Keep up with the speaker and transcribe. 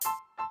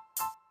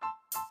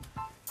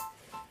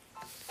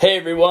Hey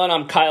everyone,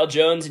 I'm Kyle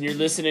Jones and you're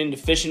listening to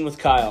Fishing with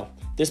Kyle.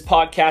 This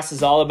podcast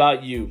is all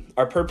about you.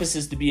 Our purpose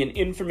is to be an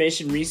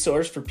information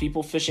resource for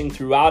people fishing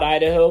throughout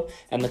Idaho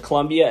and the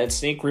Columbia and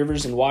Snake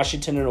Rivers in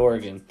Washington and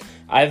Oregon.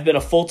 I have been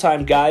a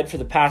full-time guide for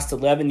the past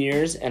 11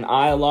 years, and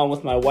I, along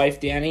with my wife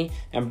Danny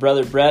and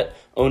brother Brett,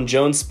 own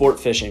Jones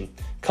Sport Fishing.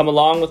 Come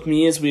along with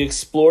me as we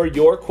explore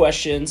your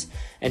questions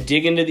and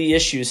dig into the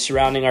issues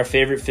surrounding our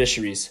favorite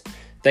fisheries.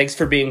 Thanks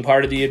for being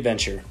part of the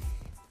adventure.